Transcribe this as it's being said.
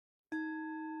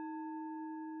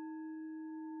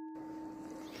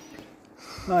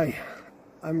Hi,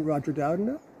 I'm Roger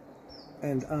Dowdner,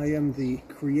 and I am the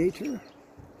creator,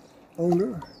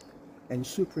 owner, and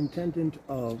superintendent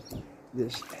of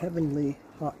this heavenly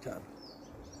hot tub.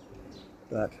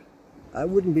 But I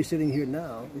wouldn't be sitting here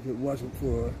now if it wasn't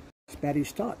for Spatty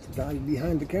Stott down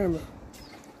behind the camera,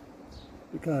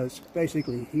 because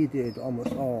basically he did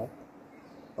almost all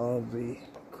of the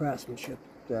craftsmanship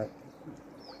that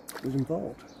was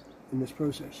involved in this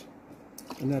process.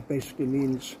 And that basically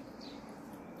means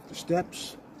the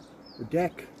steps, the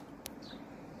deck,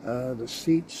 the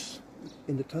seats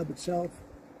in the tub itself,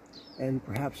 and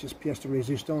perhaps this pièce de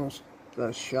résistance,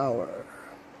 the shower,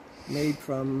 made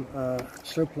from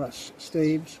surplus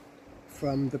staves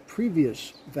from the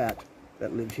previous vat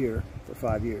that lived here for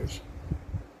 5 years.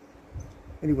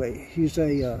 Anyway, he's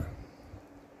an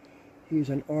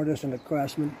artist and a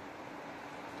craftsman,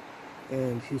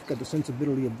 and he's got the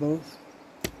sensibility of both.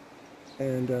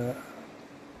 And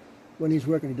when he's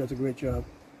working, he does a great job.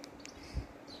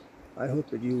 I hope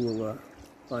that you will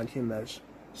find him as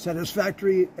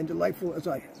satisfactory and delightful as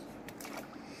I have.